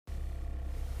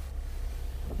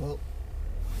Well,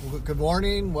 good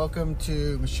morning. Welcome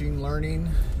to Machine Learning.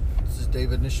 This is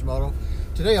David Nishimoto.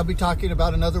 Today I'll be talking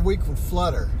about another week with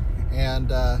Flutter.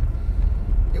 And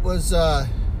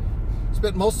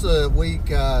spent most of the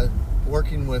week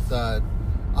working with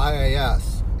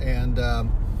IIS. And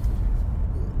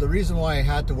the reason why I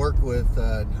had to work with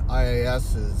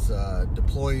IIS is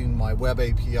deploying my web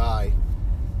API.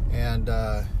 And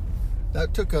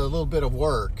that took a little bit of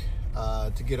work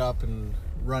to get up and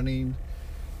running.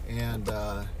 And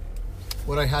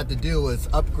what I had to do was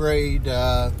upgrade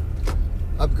to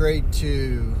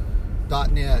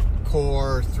 .NET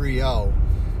Core 3.0.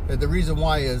 And the reason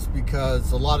why is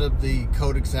because a lot of the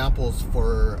code examples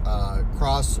for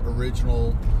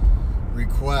cross-original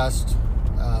request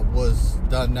was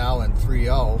done now in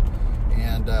 3.0,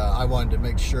 and I wanted to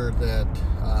make sure that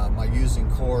my using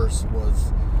course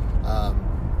was,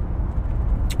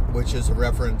 which is a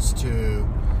reference to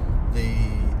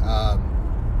the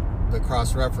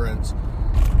cross-reference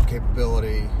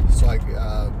capability, so I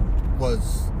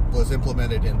was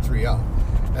implemented in 3.0.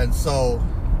 And so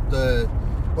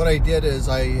what I did is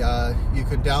you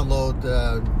can download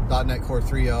 .NET Core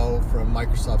 3.0 from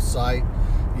Microsoft's site.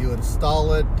 You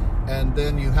install it, and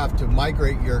then you have to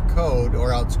migrate your code,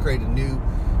 or else create a new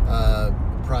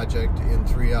project in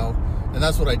 3.0. And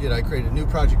that's what I did. I created a new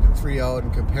project in 3.0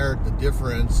 and compared the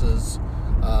differences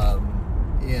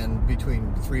in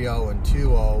between 3.0 and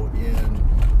 2.0 in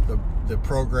the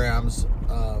programs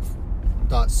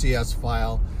 .cs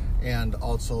file and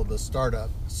also the startup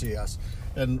CS.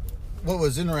 And what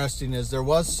was interesting is there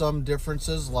was some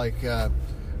differences, like in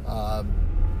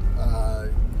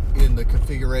the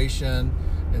configuration.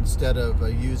 Instead of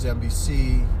use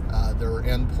MVC, there were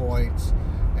endpoints,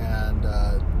 and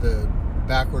the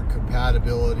backward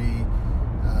compatibility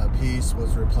piece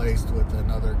was replaced with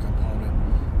another component.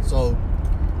 So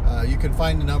you can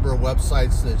find a number of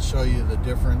websites that show you the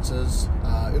differences.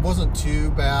 It wasn't too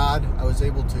bad. I was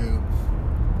able to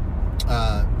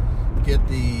get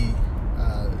the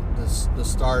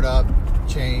startup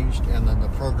changed, and then the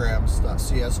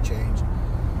programs.cs changed.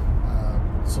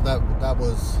 So that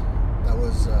was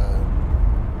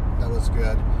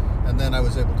good. And then I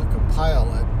was able to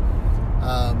compile it.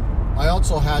 I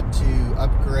also had to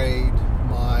upgrade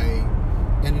my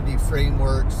entity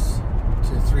frameworks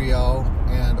to 3.0,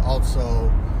 and also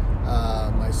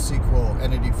my SQL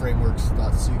entity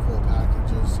frameworks.SQL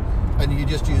packages, and you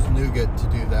just use NuGet to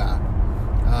do that.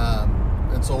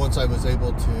 And so once I was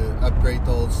able to upgrade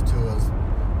those to a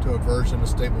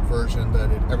stable version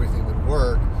that everything would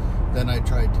work, then I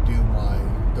tried to do my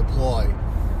deploy.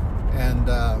 And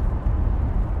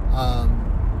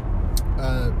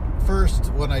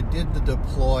first, when I did the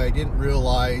deploy, I didn't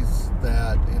realize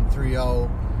that in 3.0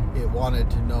 it wanted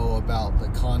to know about the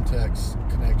context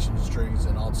connection strings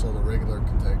and also the regular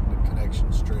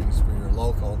connection strings for your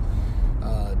local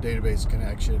database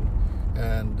connection.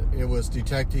 And it was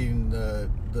detecting the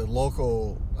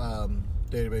local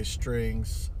database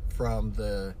strings from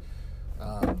the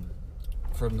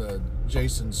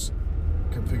json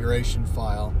configuration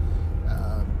file,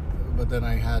 but then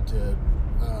I had to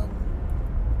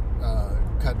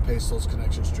cut and paste those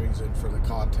connection strings in for the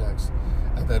context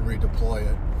and then redeploy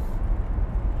it.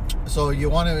 So you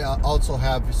want to also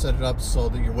set it up so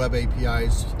that your web API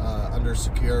is under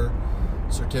secure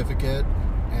certificate,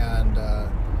 and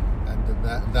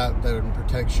that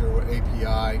protects your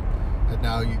API, and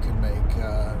now you can make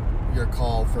your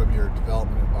call from your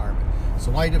development environment.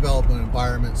 So my development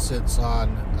environment sits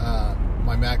on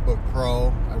my MacBook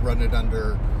Pro. I run it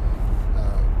under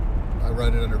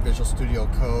Visual Studio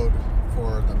Code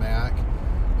for the Mac,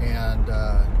 and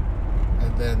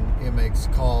then it makes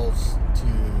calls to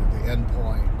the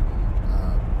endpoint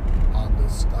on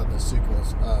the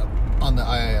SQL on the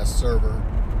IIS server,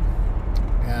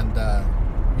 and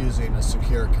using a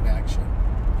secure connection.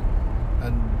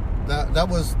 And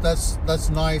that's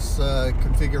nice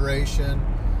configuration.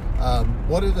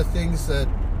 One of the things that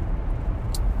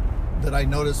I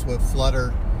noticed with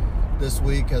Flutter this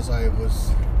week, as I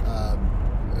was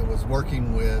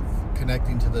working with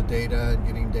connecting to the data and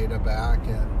getting data back,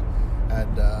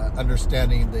 and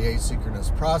understanding the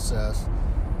asynchronous process,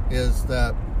 is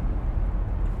that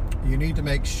you need to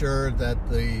make sure that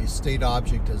the state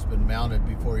object has been mounted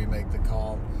before you make the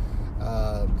call,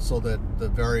 so that the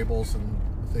variables and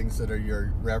things that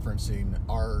you're referencing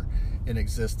are in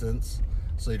existence,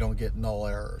 so you don't get null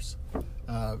errors.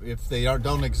 If they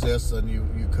don't exist, then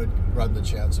you could run the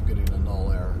chance of getting a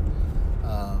null error.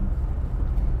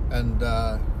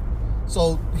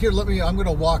 So here, I'm going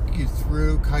to walk you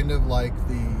through kind of like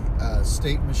the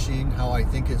state machine, how I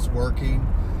think it's working,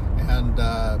 and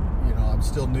I'm I'm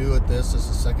still new at this. This is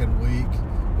the second week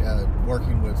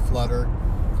working with Flutter,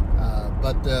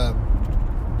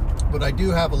 but I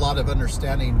do have a lot of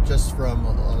understanding just from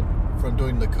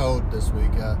doing the code this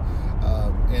week,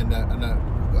 and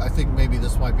I think maybe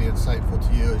this might be insightful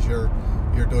to you as you're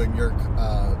doing your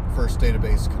first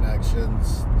database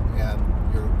connections, and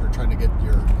you're trying to get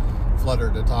your Flutter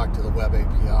to talk to the web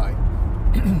API.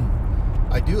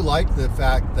 I do like the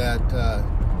fact that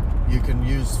you can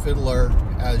use Fiddler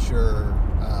as your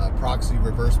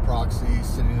reverse proxy,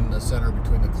 sitting in the center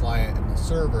between the client and the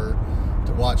server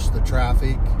to watch the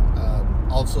traffic.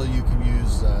 Also, you can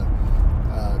use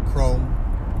Chrome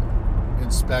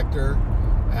Inspector,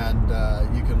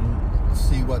 and you can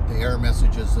see what the error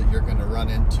messages that you're going to run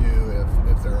into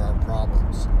if there are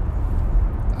problems.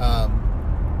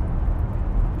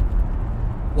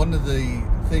 One of the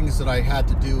things that I had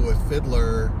to do with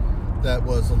Fiddler that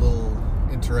was a little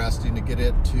interesting to get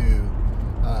it to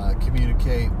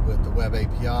communicate with the web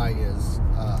API is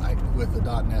with the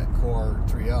 .NET Core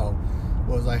 3.0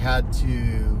 was I had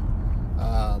to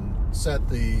set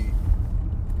the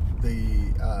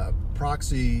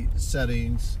proxy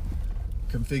settings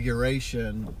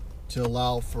configuration to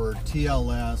allow for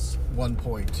TLS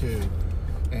 1.2,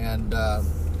 and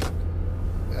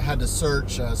I had to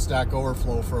search Stack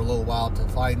Overflow for a little while to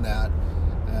find that.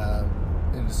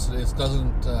 It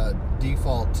doesn't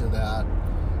default to that,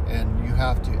 and you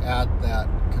have to add that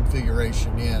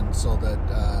configuration in so that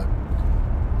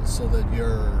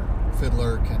your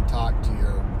Fiddler can talk to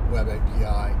your web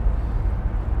API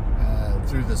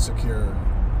through the secure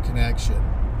connection.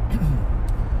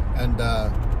 And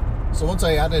so once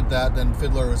I added that, then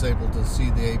Fiddler was able to see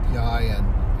the API,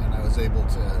 and I was able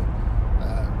to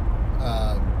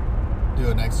do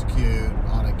an execute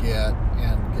on a get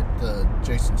and get the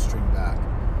JSON string back.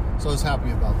 So I was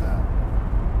happy about that.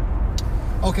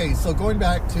 Okay, so going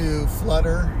back to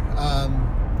Flutter,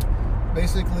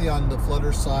 basically on the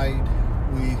Flutter side,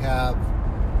 we have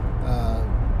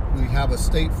a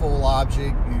stateful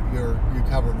object. You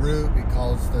have a root. It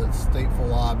calls the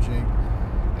stateful object,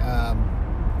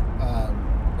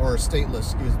 or a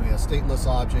stateless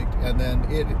object, and then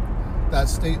that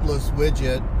stateless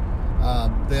widget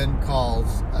then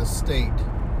calls a state,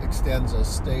 extends a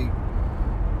state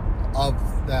of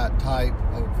that type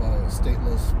of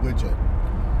stateless widget.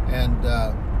 And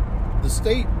the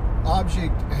state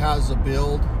object has a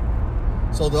build.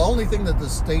 So the only thing that the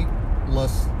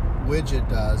stateless widget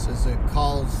does is it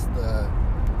calls the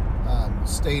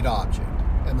state object.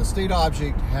 And the state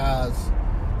object has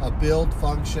a build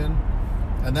function,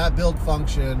 and that build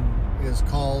function is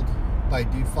called by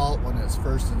default when it's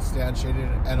first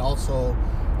instantiated, and also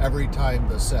every time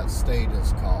the set state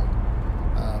is called.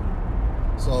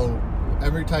 So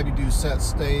every time you do set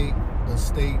state, the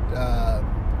state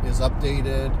is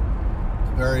updated,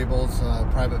 the variables,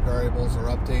 private variables are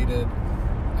updated,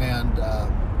 and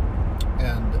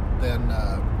then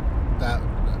that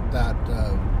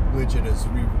widget is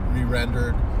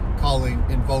re-rendered,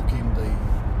 invoking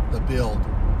the build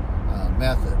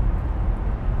method.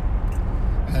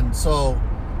 And so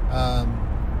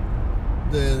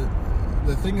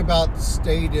the thing about the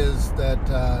state is that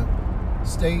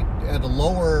state at a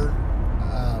lower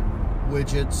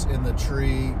widgets in the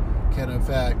tree can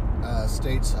affect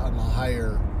states on the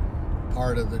higher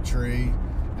part of the tree,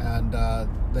 and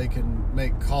they can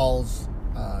make calls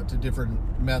to different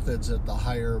methods at the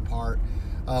higher part.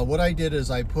 What I did is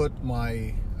I put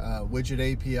my widget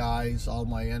APIs, all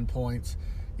my endpoints,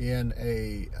 in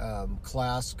a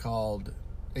class called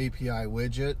API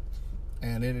widget,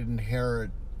 and it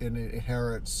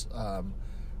inherits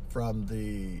from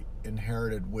the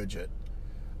inherited widget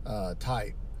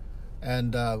type.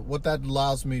 And what that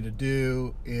allows me to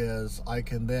do is I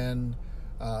can then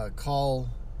call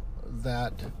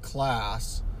that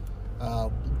class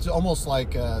almost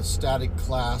like a static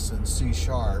class in C#,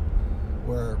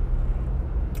 where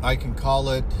I can call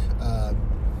it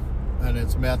and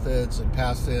its methods and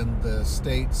pass in the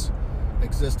state's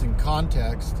existing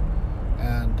context,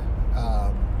 and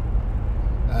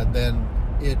then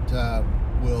it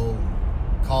will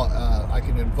call. I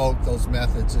can invoke those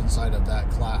methods inside of that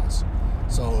class.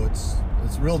 So it's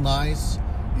real nice.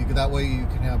 That way you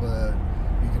can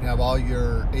have all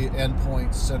your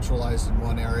endpoints centralized in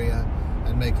one area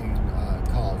and making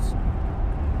calls.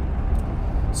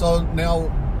 So now,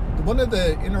 one of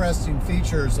the interesting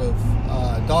features of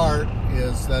Dart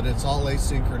is that it's all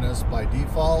asynchronous by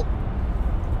default,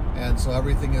 and so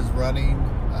everything is running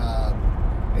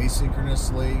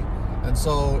asynchronously. And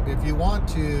so if you want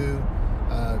to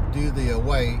do the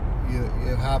await,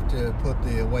 you have to put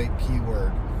the await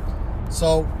keyword.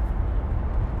 So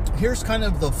here's kind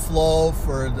of the flow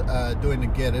for doing the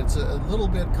get. It's a little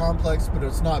bit complex, but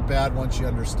it's not bad once you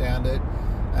understand it,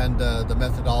 and the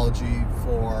methodology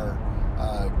for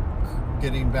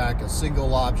getting back a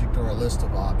single object or a list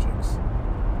of objects.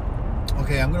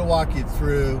 Okay, I'm going to walk you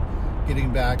through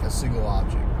getting back a single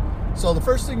object. So the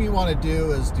first thing you want to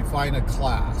do is define a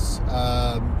class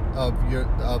of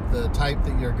the type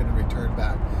that you're going to return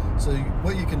back. So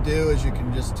what you can do is you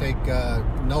can just take,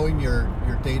 knowing your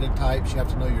data types, you have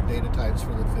to know your data types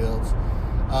for the fields.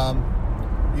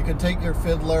 You can take your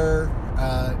fiddler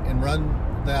and run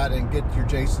that and get your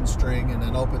JSON string and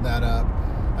then open that up.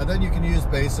 And then you can use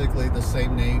basically the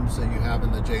same names that you have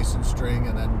in the JSON string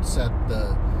and then set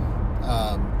the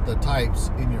types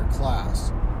in your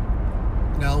class.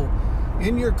 Now,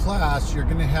 in your class, you're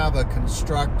going to have a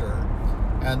constructor,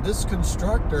 and this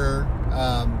constructor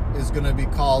is going to be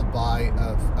called by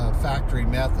a factory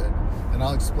method, and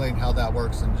I'll explain how that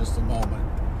works in just a moment.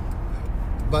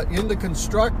 But in the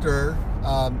constructor,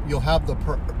 you'll have the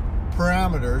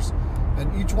parameters,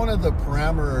 and each one of the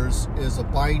parameters is a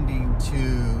binding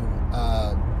to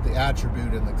the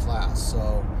attribute in the class.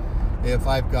 So if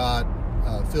I've got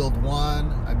field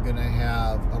 1, I'm going to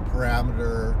have a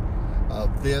parameter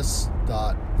of this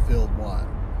dot field 1,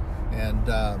 and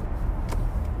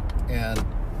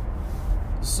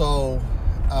so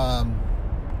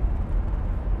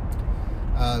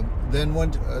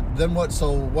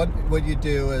what you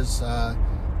do is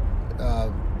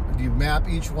you map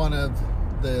each one of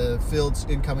the fields,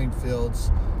 incoming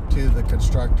fields, to the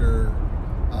constructor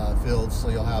fields. So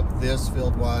you'll have this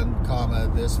field 1, comma,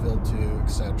 this field 2,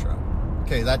 etc.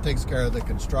 Okay, that takes care of the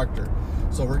constructor.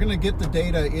 So we're going to get the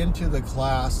data into the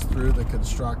class through the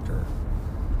constructor.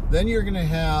 Then you're going to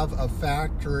have a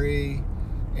factory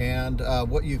and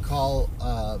what you call,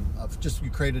 you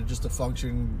created just a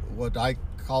function. What I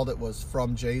called it was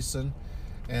from JSON,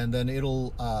 and then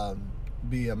it'll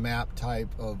be a map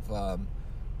type of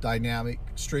dynamic,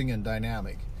 string and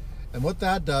dynamic. And what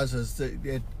that does is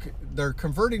they're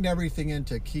converting everything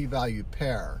into key value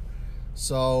pair.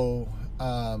 So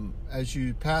as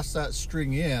you pass that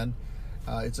string in,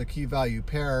 it's a key value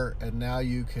pair, and now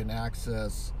you can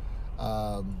access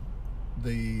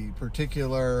the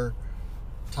particular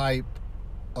type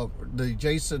of the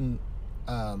JSON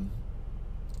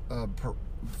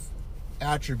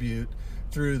attribute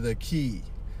through the key.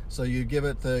 So you give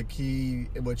it the key,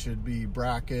 which would be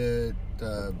bracket,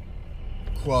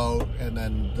 quote, and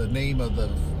then the name of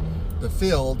the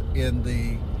field in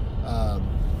the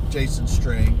JSON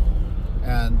string,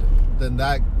 and then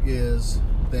that is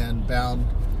then bound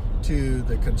to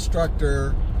the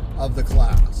constructor of the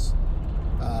class.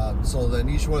 So then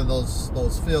each one of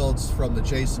those fields from the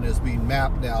JSON is being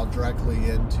mapped now directly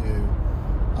into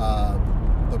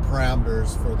the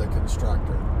parameters for the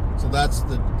constructor. So that's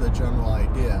the general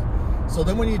idea. So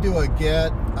then when you do a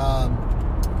get,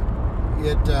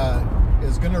 it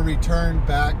is going to return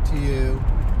back to you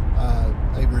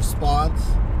a response,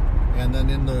 and then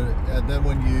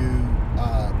when you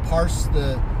parse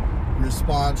the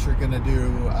response, you're going to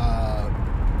do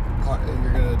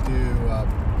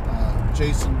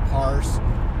JSON parse,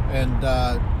 and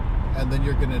then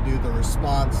you're going to do the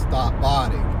response dot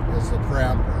body as the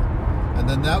parameter, and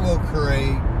then that will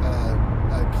create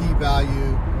a key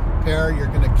value pair. You're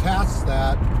going to cast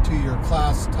that to your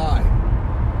class type,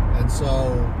 and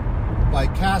so by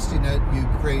casting it, you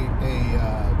create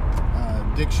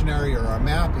a dictionary or a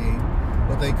mapping,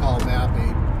 what they call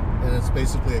mapping, and it's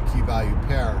basically a key value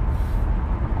pair.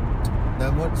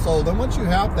 Then once you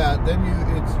have that, then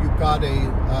you've got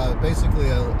basically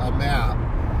a map,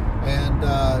 and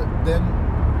then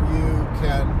you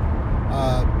can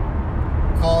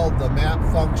call the map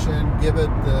function, give it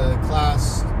the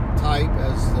class type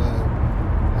as the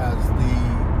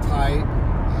type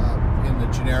in the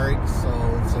generic. So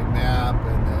it's a map,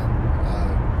 and then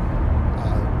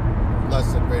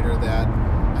less than, greater than,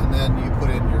 and then you put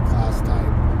in your class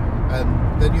type,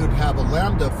 and then you'd have a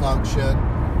lambda function.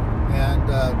 And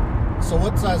so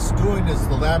what that's doing is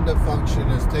the lambda function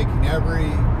is taking every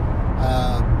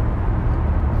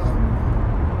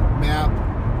map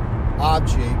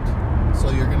object. So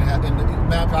you're going to have,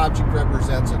 map object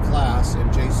represents a class in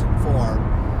JSON form,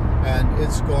 and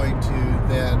it's going to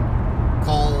then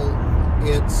call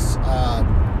its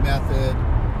method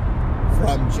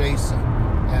from JSON,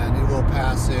 and it will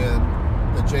pass in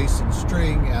the JSON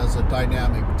string as a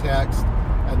dynamic text,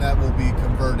 and that will be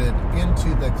converted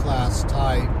into the class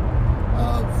type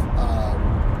of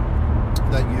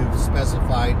that you've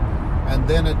specified. And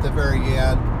then at the very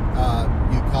end,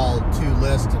 you call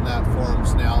toList, and that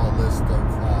forms now a list of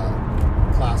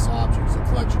class objects, a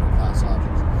collection of class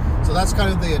objects. So that's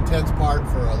kind of the intense part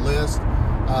for a list.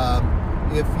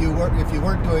 If you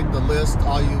weren't doing the list,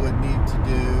 all you would need to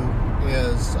do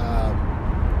is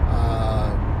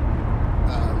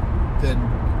then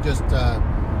just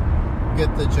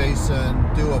get the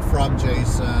JSON, do a from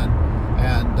JSON,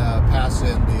 and pass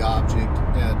in the object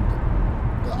and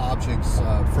the objects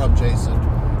from JSON,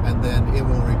 and then it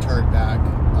will return back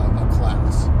a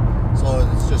class. So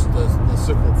it's just the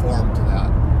simple form to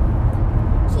that.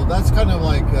 So that's kind of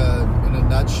like, in a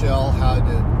nutshell, how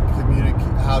to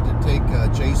communicate, how to take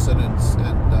JSON and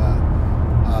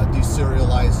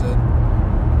deserialize it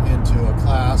into a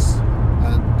class.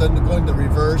 And then going the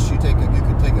reverse, you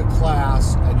can take a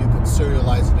class and you can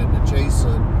serialize it into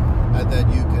JSON, and then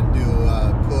you can do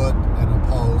a put and a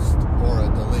post or a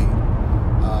delete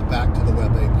back to the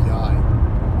web API.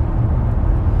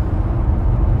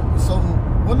 So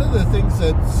one of the things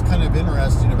that's kind of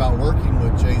interesting about working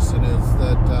with JSON is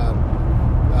that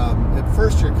at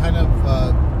first you're kind of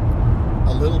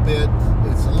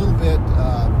it's a little bit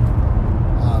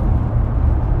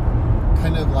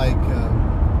kind of like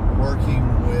working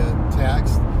with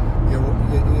text.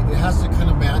 It has to kind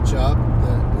of match up.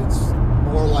 It's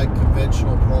more like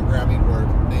conventional programming where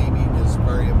naming is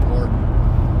very important,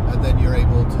 and then you're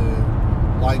able to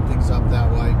line things up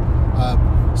that way.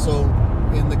 So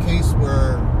in the case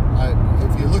where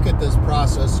if you look at this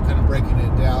process, kind of breaking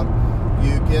it down,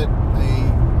 you get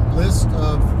a list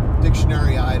of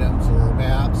dictionary items or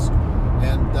maps,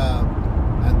 and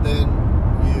then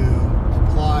you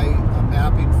apply a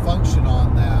mapping function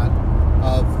on that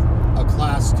of a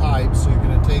class type. So you're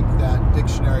going to take that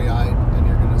dictionary item and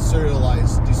you're going to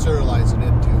deserialize it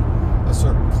into a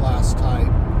certain class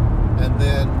type, and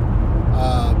then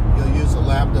you'll use a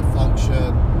lambda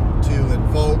function to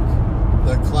invoke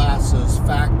the class's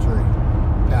factory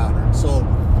pattern. So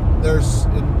there's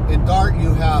in Dart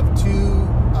you have two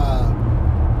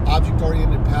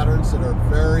object-oriented patterns that are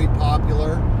very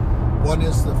popular. One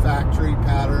is the factory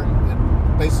pattern,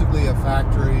 and basically a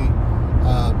factory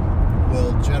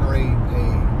will generate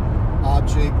a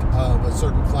object of a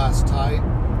certain class type,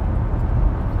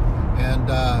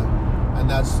 and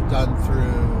that's done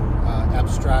through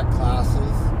abstract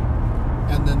classes.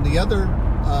 And then the other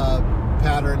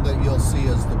pattern that you'll see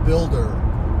is the builder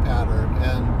pattern,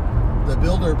 and the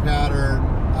builder pattern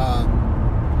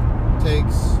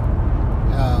takes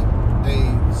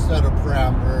a set of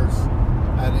parameters,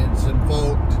 and it's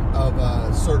invoked of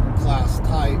a certain class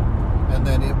type, and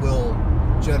then it will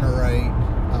generate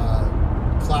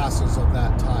classes of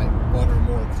that type, one or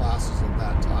more classes of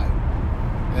that type,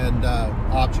 and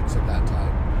objects of that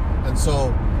type. And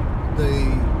so the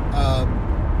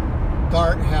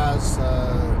Dart has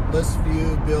list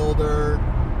view builder,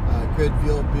 grid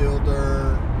view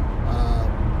builder.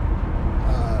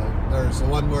 There's the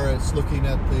one where it's looking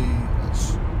at the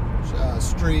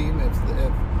stream. If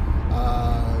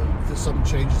there's some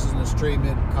changes in the stream,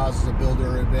 it causes a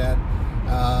builder event.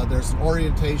 There's an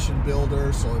orientation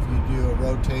builder, so if you do a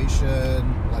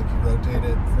rotation, like you rotate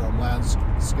it from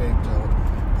landscape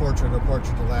to portrait or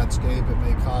portrait to landscape, it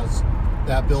may cause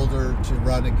that builder to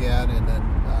run again and then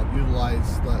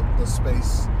utilize the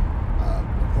space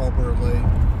appropriately.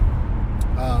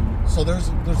 So there's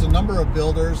a number of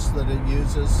builders that it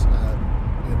uses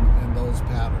in those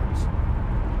patterns.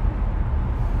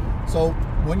 So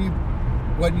when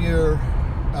you're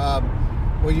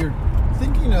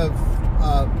thinking of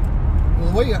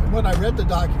when I read the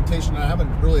documentation, I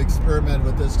haven't really experimented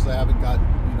with this because I haven't got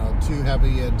too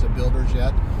heavy into builders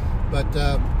yet. But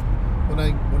when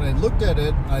I looked at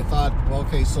it, I thought, well,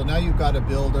 okay, so now you've got a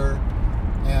builder,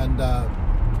 and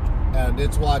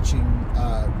it's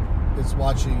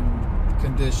watching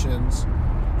conditions.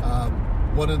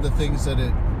 One of the things that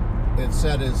it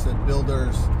said is that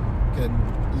builders can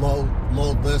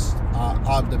load lists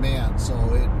on demand, so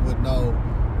it would know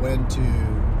when to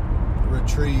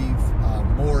retrieve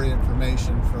more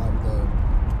information from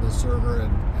the server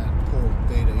and pull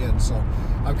data in. So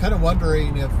I'm kind of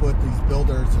wondering if with these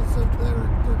builders is that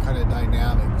they're kind of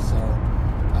dynamic. So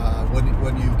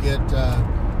when you get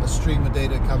a stream of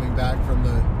data coming back from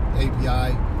the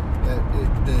API,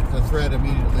 the thread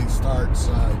immediately starts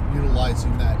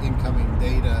utilizing that incoming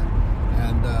data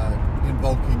and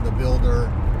invoking the builder,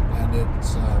 and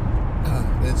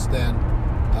it's then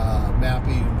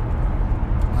mapping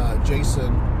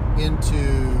JSON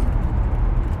into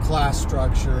class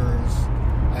structures,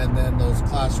 and then those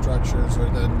class structures are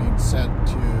then being sent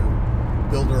to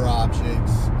builder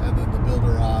objects, and then the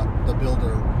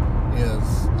builder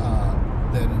is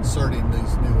then inserting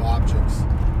these new objects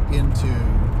into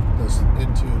the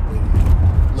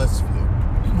list view.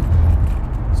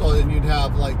 So then you'd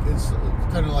have like, it's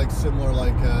kind of like similar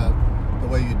like the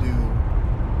way you do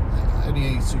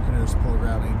any asynchronous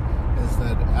programming, is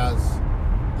that as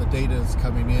the data is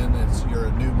coming in, you're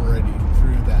enumerating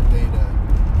through that data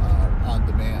on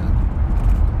demand.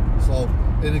 So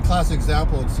in a classic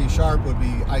example in C# would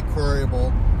be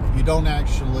iQueryable. You don't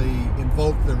actually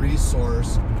invoke the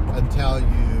resource until you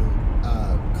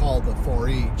call the for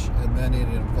each, and then it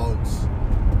invokes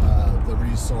the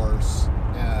resource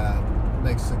and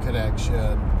makes the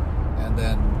connection, and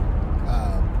then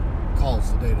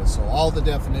calls the data. So all the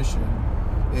definition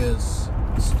is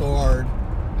stored,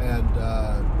 and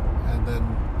then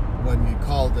when you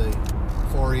call the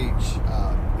for each,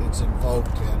 it's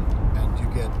invoked, and you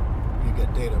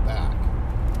get data back.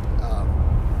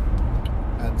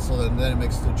 And so then it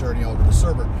makes the journey over to the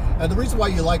server. And the reason why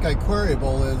you like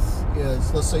iQueryable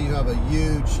is let's say you have a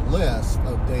huge list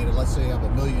of data. Let's say you have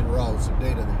 1 million rows of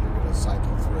data that you're going to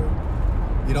cycle through.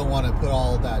 You don't want to put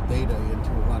all that data into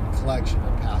one collection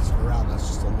and pass it around. That's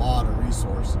just a lot of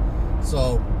resource.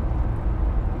 So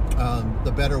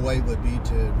the better way would be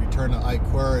to return an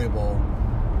iQueryable,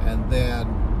 and then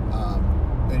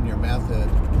in your method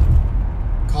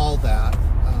call that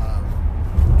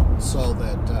so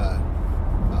that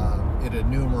it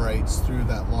enumerates through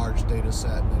that large data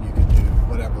set, and then you can do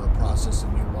whatever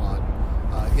processing you want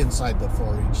inside the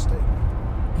for each statement.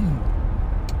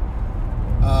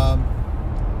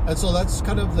 And so that's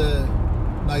kind of the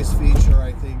nice feature,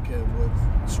 I think,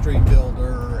 with Stream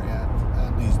Builder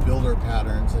and these builder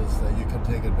patterns, is that you can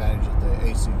take advantage of the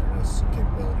asynchronous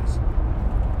capabilities.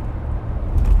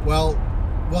 Well,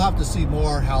 we'll have to see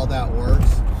more how that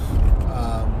works,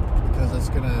 because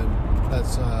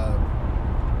that's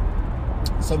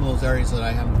some of those areas that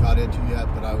I haven't got into yet,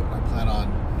 but I plan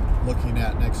on looking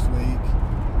at next week.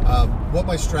 What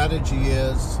my strategy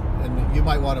is, and you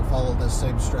might want to follow this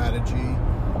same strategy,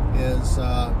 is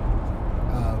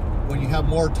when you have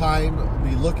more time,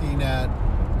 be looking at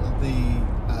the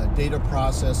data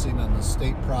processing and the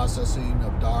state processing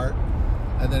of Dart,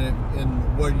 and then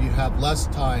where you have less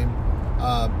time,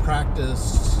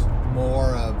 practice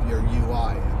more of your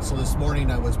UI. So this morning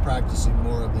I was practicing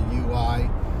more of the UI,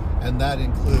 and that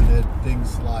included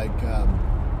things like I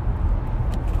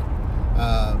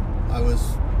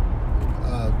was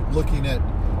looking at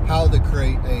how to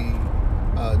create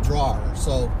a drawer.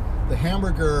 So the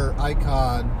hamburger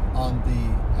icon on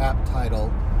the app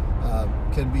title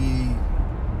can be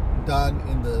done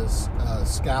in the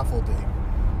scaffolding.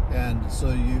 And so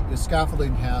the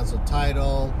scaffolding has a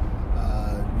title,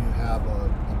 you have a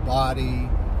body,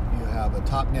 you have a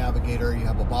top navigator, you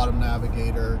have a bottom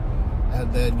navigator,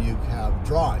 and then you have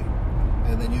drawing,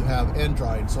 and then you have end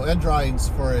drawing. So end drawing's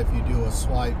for if you do a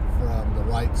swipe from the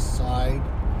right side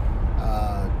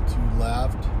to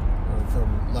left, or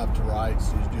from left to right.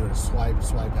 So you do a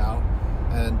swipe out,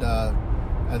 and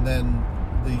then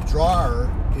the drawer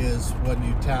is when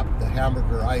you tap the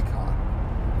hamburger icon.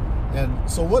 And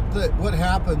so what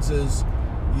happens is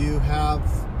you have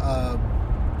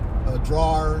a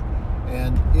drawer,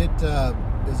 and it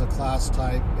is a class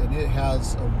type, and it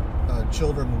has a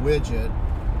children widget,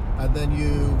 and then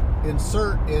you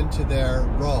insert into their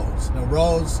rows. Now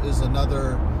rows is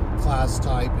another class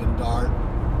type in Dart,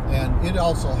 and it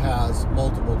also has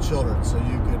multiple children. So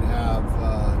you could have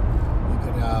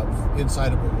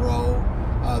inside of a row.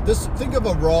 Think of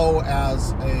a row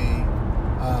as a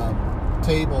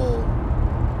table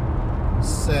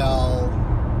cell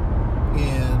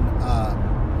in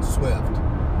Swift.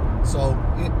 So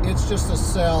it's just a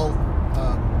cell,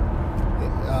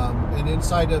 and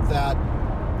inside of that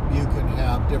you can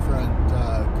have different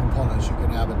components. You can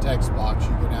have a text box,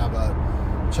 you can have a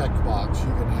checkbox,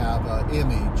 you can have an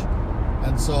image,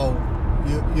 and so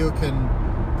you can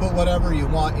put whatever you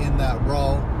want in that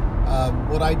row.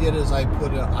 What I did is I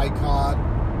put an icon,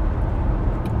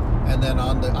 and then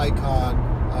on the icon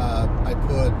I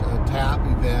put a tap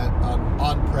event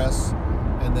on press,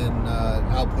 and then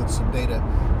output some data.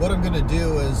 What I'm going to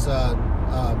do is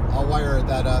I'll wire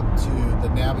that up to the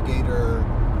navigator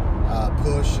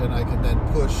push, and I can then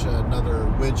push another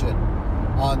widget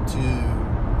onto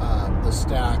the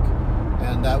stack,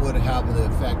 and that would have the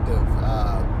effect of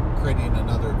creating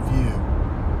another view.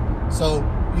 So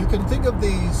you can think of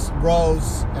these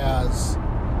rows as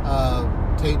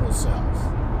table cells,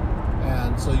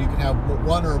 and so you can have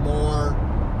one or more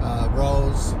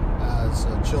rows as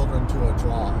children to a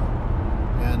drawer,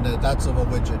 and that's of a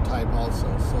widget type also.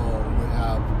 So you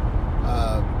have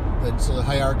so the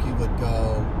hierarchy would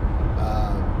go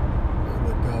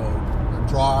a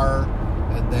drawer,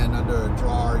 and then under a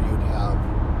drawer you'd have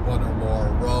one or more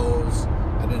rows,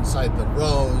 and then inside the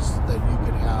rows, then you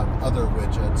can have other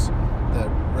widgets that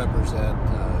represent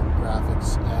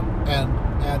graphics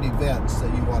and events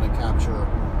that you want to capture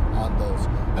on those.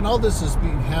 And all this is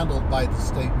being handled by the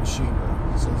state machinery.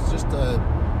 So it's just a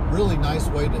really nice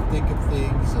way to think of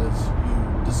things as you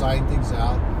design things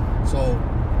out. So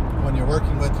when you're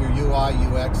working with your UI,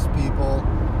 UX people,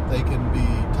 they can be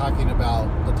talking about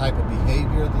the type of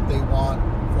behavior that they want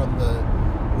from the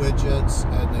widgets,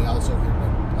 and they also can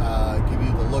give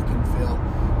you the look and feel.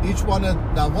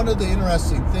 Now one of the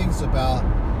interesting things about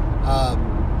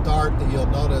Dart that you'll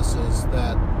notice is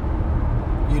that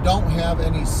you don't have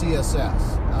any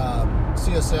CSS.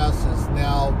 CSS is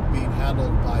now being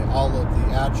handled by all of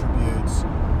the attributes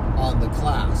on the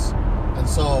class, and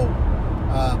so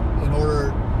in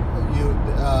order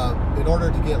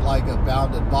to get like a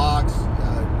bounded box,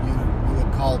 you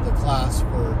would call the class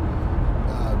for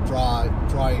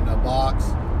drawing a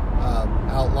box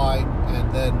outline,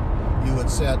 and then you would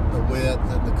set the width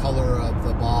and the color of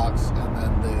the box, and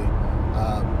then the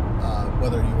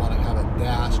whether you want to have it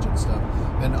dashed and stuff.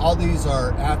 And all these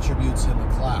are attributes in the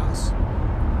class.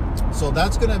 So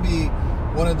that's going to be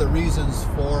one of the reasons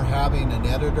for having an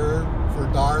editor for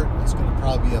Dart. It's going to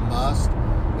probably be a must,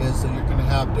 is that you're going to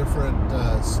have different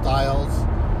styles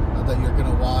that you're going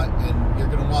to want, and you're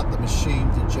going to want the machine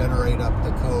to generate up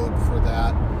the code for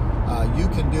that. You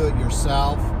can do it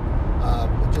yourself.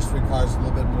 It just requires a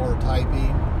little bit more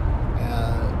typing,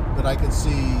 but I can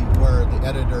see where the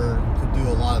editor could do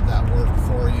a lot of that work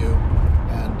for you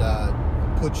and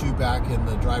put you back in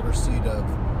the driver's seat of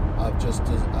just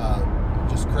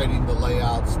creating the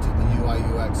layouts to the UI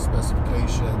UX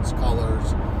specifications,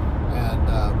 colors, and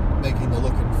making the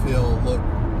look and feel look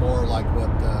more like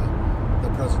what the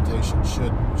presentation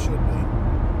should be.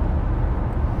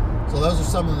 So those are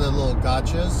some of the little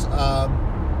gotchas.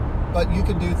 But you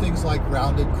can do things like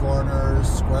rounded corners,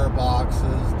 square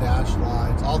boxes, dashed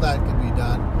lines. All that can be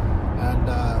done,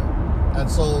 and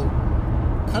so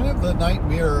kind of the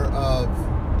nightmare of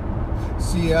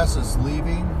CS is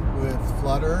leaving with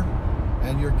Flutter,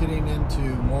 and you're getting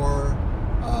into more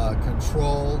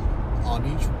control on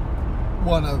each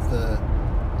one of the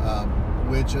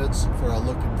widgets for a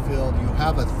look and feel. You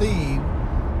have a theme,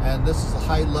 and this is a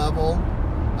high level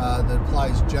that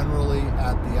applies generally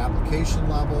at the application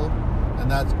level, and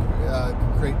that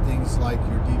can create things like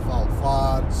your default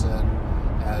fonts and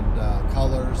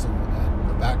colors and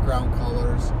the background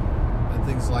colors and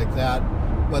things like that.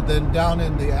 But then down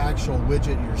in the actual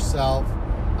widget yourself,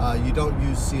 you don't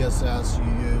use CSS,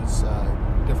 you use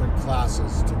different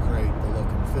classes to create the look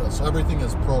and feel. So everything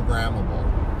is programmable.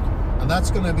 And that's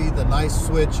going to be the nice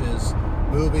switch, is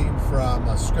moving from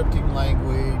a scripting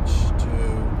language to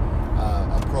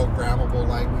a programmable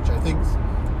language. I think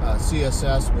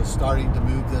CSS was starting to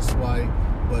move this way,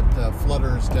 but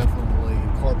Flutter has definitely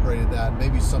incorporated that.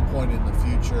 Maybe some point in the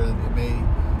future it may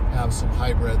have some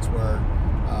hybrids where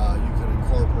you could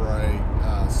incorporate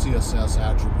CSS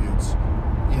attributes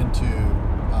into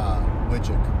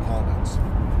widget components.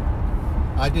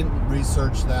 I didn't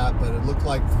research that, but it looked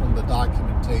like from the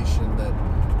documentation that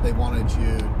they wanted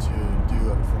you to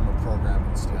do it from a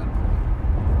programming standpoint.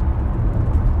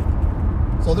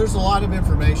 So there's a lot of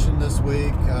information this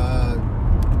week.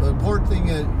 The important thing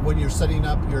is when you're setting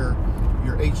up your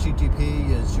HTTP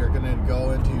is you're going to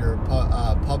go into your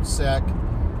PubSec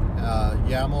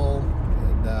YAML,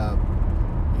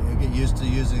 and you get used to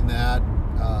using that.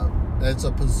 It's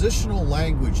a positional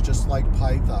language, just like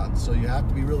Python, so you have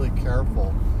to be really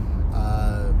careful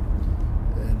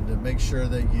and to make sure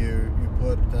that you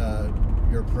put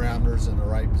your parameters in the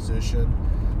right position.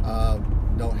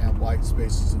 Don't have white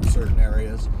spaces in certain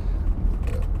areas.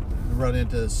 Run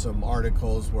into some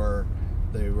articles where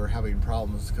they were having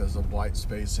problems because of white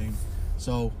spacing.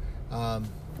 So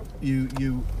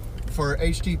you for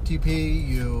HTTP,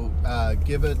 you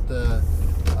give it the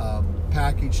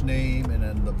package name and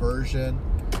then the version,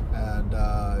 and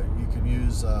you can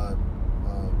use a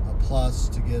plus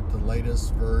to get the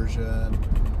latest version.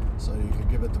 So you can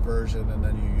give it the version, and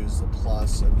then you use the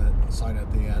plus and then sign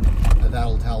at the end, and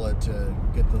that'll tell it to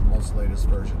get the most latest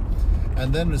version.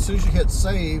 And then as soon as you hit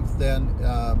save, then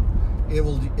it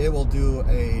will do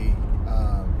a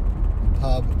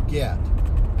pub get,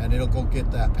 and it'll go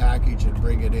get that package and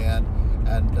bring it in,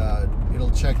 and it'll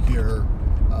check your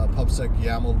PubSec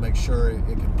YAML to make sure it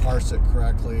can parse it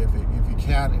correctly. If you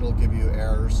can't, it'll give you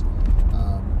errors,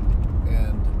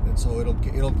 and so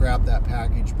it'll grab that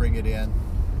package, bring it in,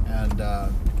 and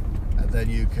then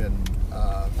you can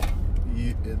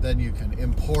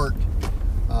import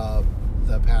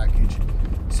the package.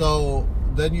 So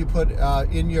then you put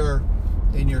in your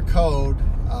code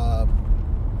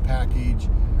package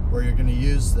where you're going to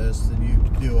use this, then you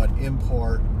do an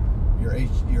import your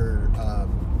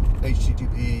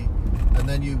HTTP, and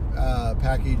then you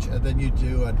package, and then you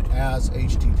do an as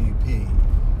HTTP,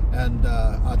 and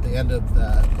at the end of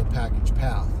the package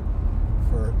path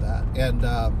for that, and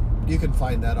you can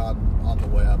find that on the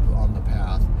web on the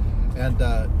path, and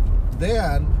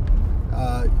then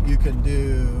you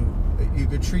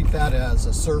could treat that as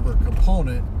a server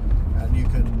component, and you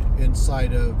can,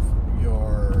 inside of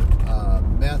your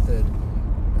method,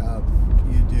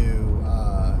 you do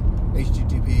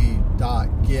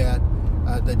http.get,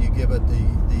 then you give it the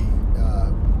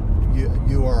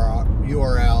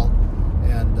URL,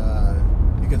 and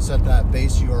you can set that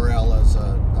base URL as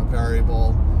a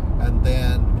variable, and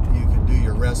then you can do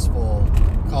your RESTful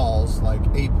calls like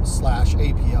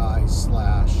 /API/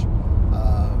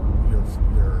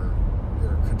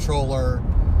 your controller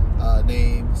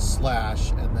name /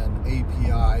 and then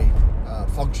API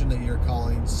function that you're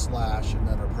calling / and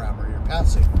then a parameter you're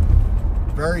passing.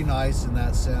 Very nice in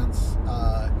that sense.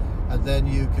 And then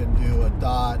you can do a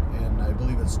dot, and I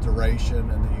believe it's duration,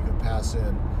 and then you can pass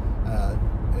in a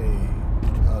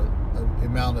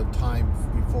amount of time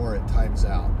before it times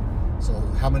out. So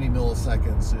how many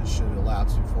milliseconds it should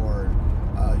elapse before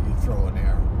you throw an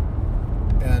error.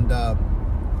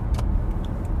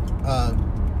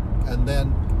 And then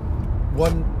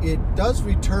when it does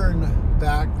return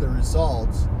back the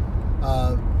results,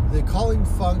 the calling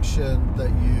function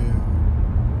that you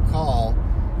call,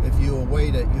 if you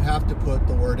await it, you have to put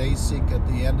the word async at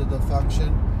the end of the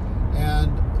function,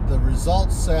 and the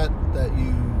result set that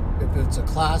if it's a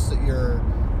class that you're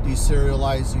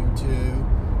deserializing to,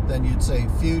 then you'd say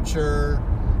future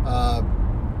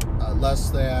less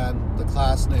than the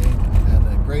class name and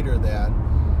then greater than.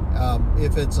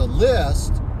 If it's a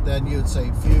list, then you'd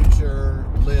say future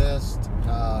list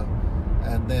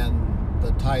and then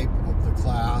the type of the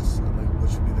class,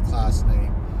 which would be the class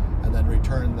name, and then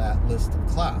return that list of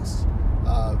class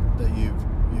that you've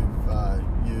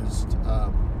used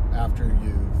after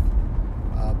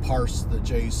you've parsed the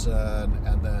JSON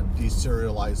and then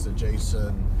deserialized the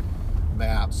JSON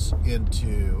maps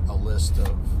into a list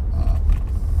of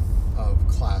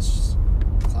class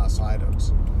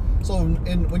items. So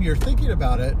when you're thinking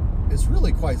about it, it's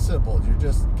really quite simple. You're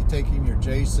just taking your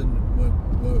JSON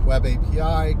web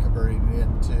API, converting it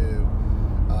into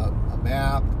a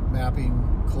mapping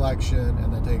collection,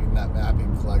 and then taking that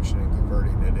mapping collection and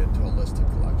converting it into a list of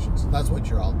collections. So that's what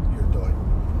you're doing.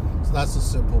 So that's the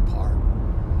simple part.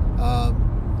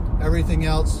 Everything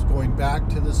else going back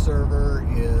to the server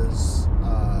is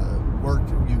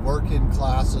you work in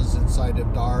classes inside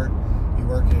of Dart. You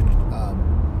work in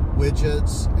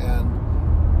widgets, and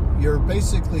you're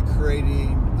basically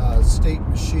creating state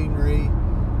machinery,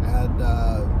 and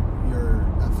you're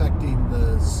affecting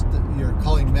you're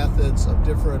calling methods of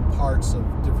different parts of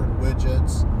different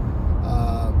widgets,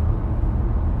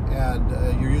 and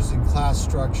you're using class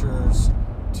structures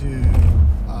to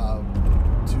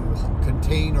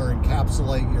contain or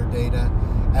encapsulate your data,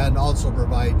 and also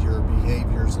provide your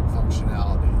behaviors and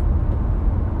functionality.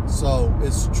 So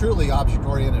it's truly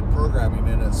object-oriented programming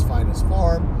in its finest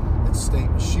form. It's state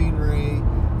machinery.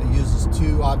 It uses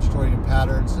two object-oriented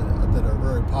patterns that are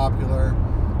very popular,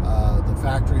 the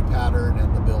factory pattern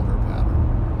and the builder pattern.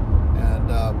 And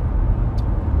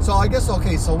so I guess,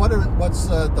 okay, so what's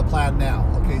the plan now?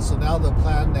 Okay, so now the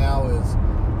plan now is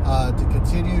to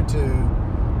continue to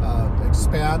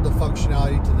expand the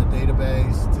functionality to the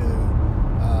database, to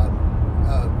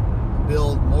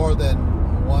build more than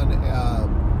one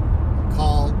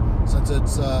call, since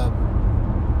it's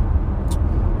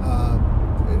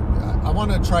I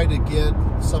want to try to get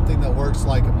something that works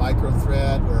like a micro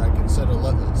thread, where I can set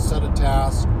a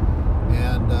task,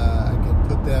 and I can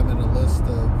put them in a list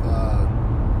of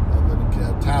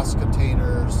task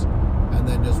containers, and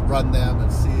then just run them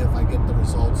and see if I get the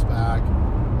results back,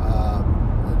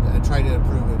 and try to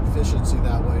improve efficiency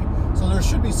that way. So there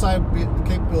should be the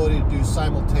capability to do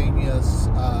simultaneous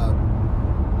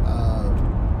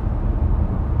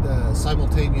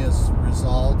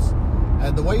results.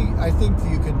 And the way I think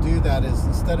you can do that is,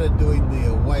 instead of doing the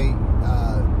await,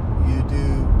 you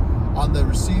do on the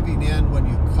receiving end, when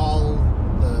you call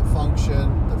the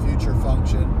function, the future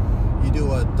function, you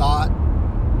do a dot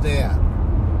then.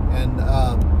 And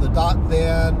the dot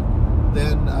then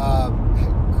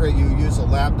you use a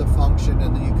lambda function,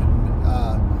 and then you can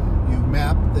you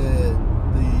map the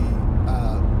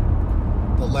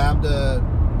lambda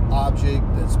object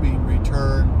that's being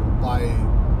returned by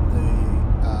the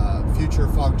future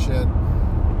function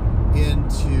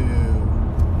into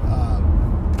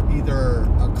either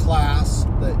a class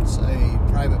that's a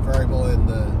private variable in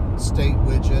the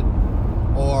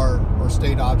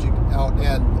state object out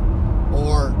and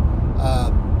or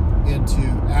into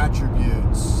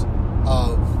attributes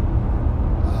of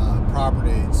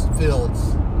properties,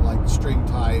 fields like string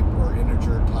type or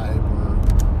integer type or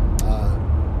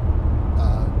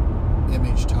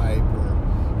image type,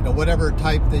 or whatever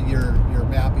type that you're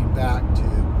mapping back to.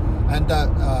 And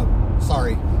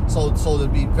so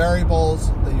there'd be variables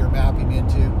that you're mapping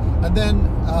into, and then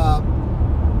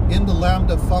in the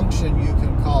Lambda function you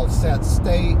can call set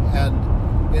state,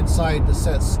 and inside the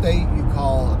set state you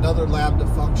call another Lambda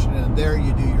function, and there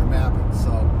you do your mapping.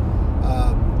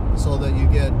 So that you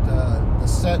get the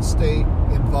set state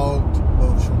invoked,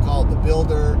 which we'll call the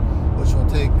builder, which will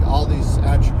take all these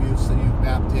attributes that you've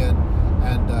mapped in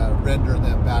and render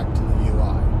them back to the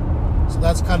UI. So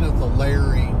that's kind of the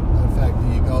layering effect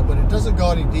that you go, but it doesn't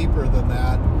go any deeper than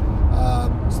that,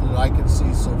 so that I can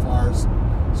see so far.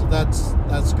 So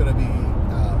that's going to be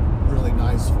really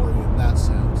nice for you in that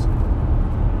sense.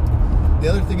 The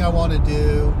other thing I want to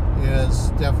do is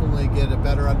definitely get a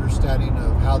better understanding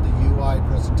of how the UI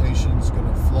presentation is going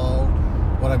to flow,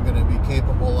 what I'm going to be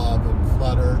capable of in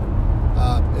Flutter.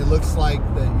 It looks like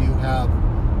that you have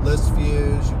list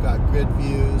views, you've got grid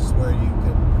views where you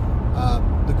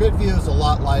can, the grid view is a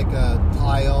lot like a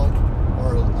tile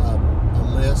or a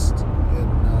list in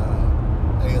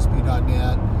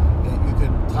ASP.NET. You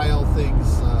can tile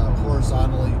things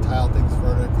horizontally, tile things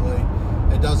vertically.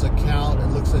 It does a count, it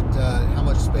looks at how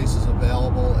much space is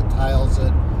available, it tiles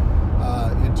it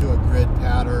into a grid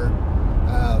pattern,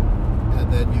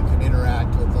 and then you can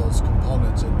interact with those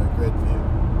components in the grid view.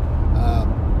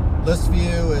 List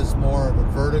view is more of a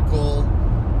vertical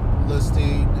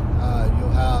listing. You'll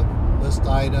have list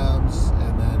items,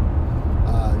 and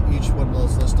then each one of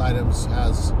those list items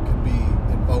can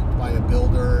be invoked by a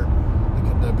builder. It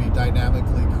can be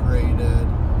dynamically created.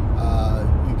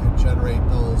 You can generate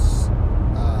those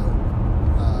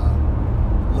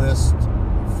list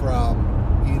from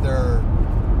either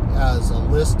as a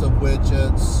list of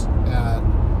widgets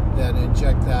and then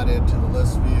inject that into the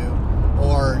list view,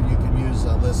 or you can use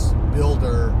a list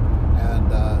builder and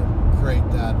create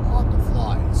that on the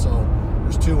fly. So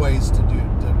there's two ways to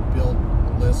build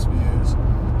list views.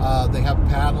 They have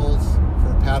panels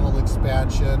for panel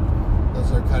expansion.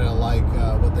 Those are kind of like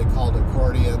what they called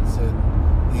accordions in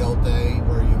the old day,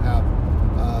 where you have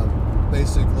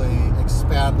basically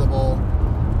expandable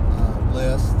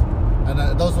list,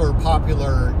 and those were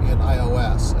popular in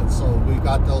iOS, and so we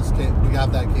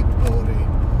have that capability,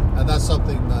 and that's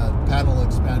something that panel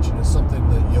expansion is something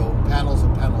that panels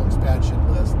and panel expansion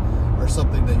list are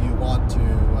something that you want to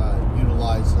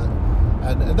utilize,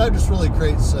 and that just really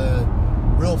creates a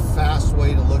real fast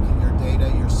way to look at your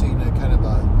data. You're seeing a kind of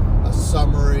a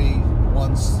summary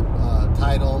once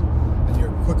title, and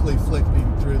you're quickly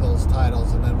flipping through those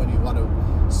titles, and then when you want to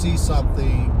see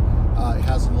something, it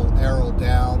has a little arrow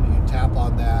down, you tap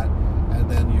on that, and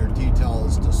then your detail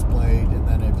is displayed, and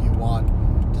then if you want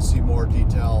to see more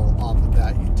detail off of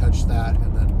that, you touch that,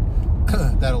 and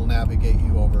then that'll navigate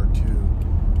you over to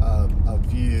a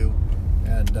view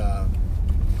and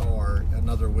or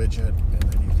another widget, and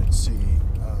then you can see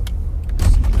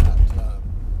that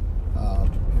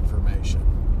information.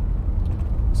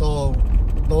 So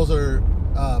those are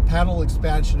panel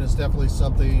expansion is definitely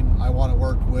something I want to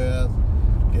work with.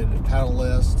 Get a panel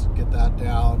list, get that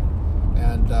down,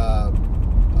 and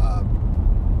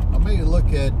I'll maybe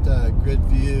look at grid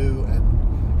view and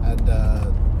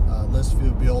list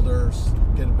view builders,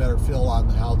 get a better feel on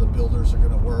how the builders are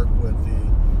going to work with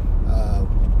the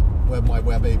my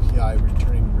web API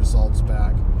returning results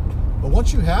back. But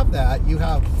once you have that, you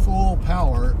have full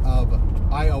power of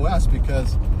iOS,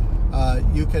 because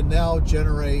you can now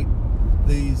generate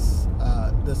this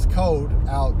code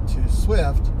out to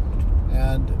Swift,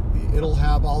 and it'll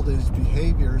have all these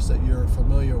behaviors that you're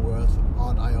familiar with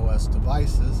on iOS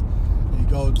devices. You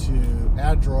go to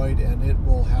Android, and it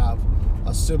will have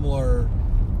a similar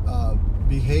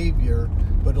behavior,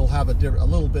 but it'll have a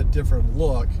little bit different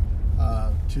look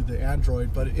to the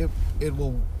Android, but it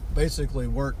will basically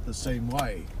work the same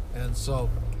way. And so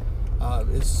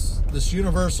this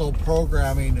universal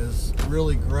programming is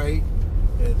really great.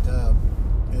 It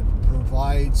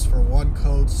provides for one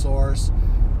code source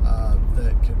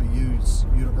that can be used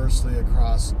universally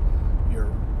across your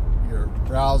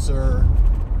browser,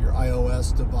 your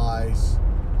iOS device,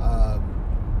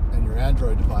 and your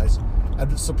Android device.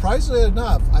 And surprisingly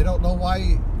enough, I don't know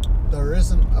why there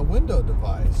isn't a Windows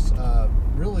device.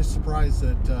 Really surprised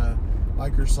that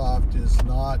Microsoft is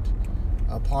not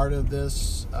a part of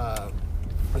this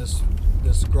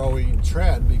this growing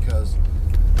trend, because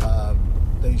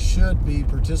they should be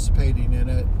participating in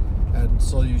it, and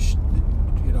so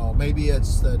maybe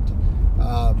it's that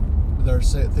they're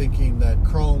thinking that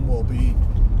Chrome will be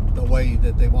the way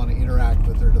that they want to interact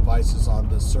with their devices on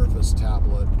the Surface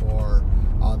tablet or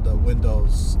on the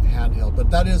Windows handheld. But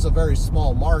that is a very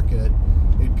small market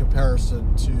in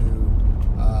comparison to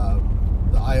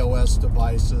the iOS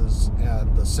devices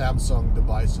and the Samsung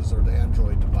devices or the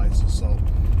Android devices. So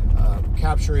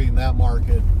capturing that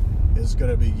market is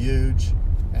going to be huge,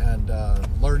 and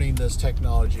learning this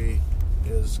technology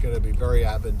is going to be very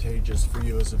advantageous for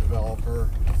you as a developer.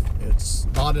 It's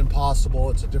not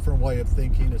impossible. It's a different way of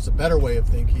thinking. It's a better way of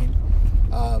thinking,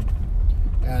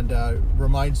 and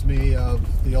reminds me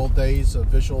of the old days of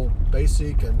Visual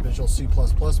Basic and Visual C++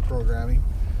 programming.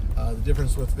 The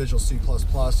difference with Visual C++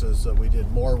 is that we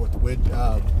did more with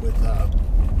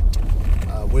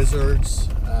wizards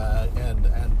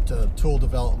and tool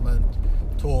development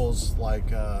tools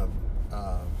like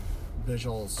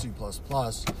Visual C++.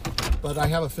 But I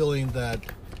have a feeling that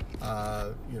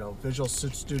Visual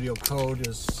Studio Code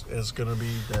is going to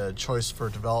be the choice for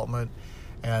development,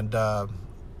 and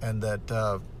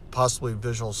that possibly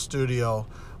Visual Studio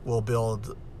will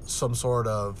build some sort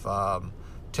of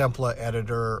template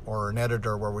editor or an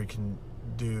editor where we can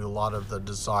do a lot of the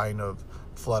design of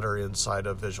Flutter inside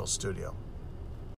of Visual Studio.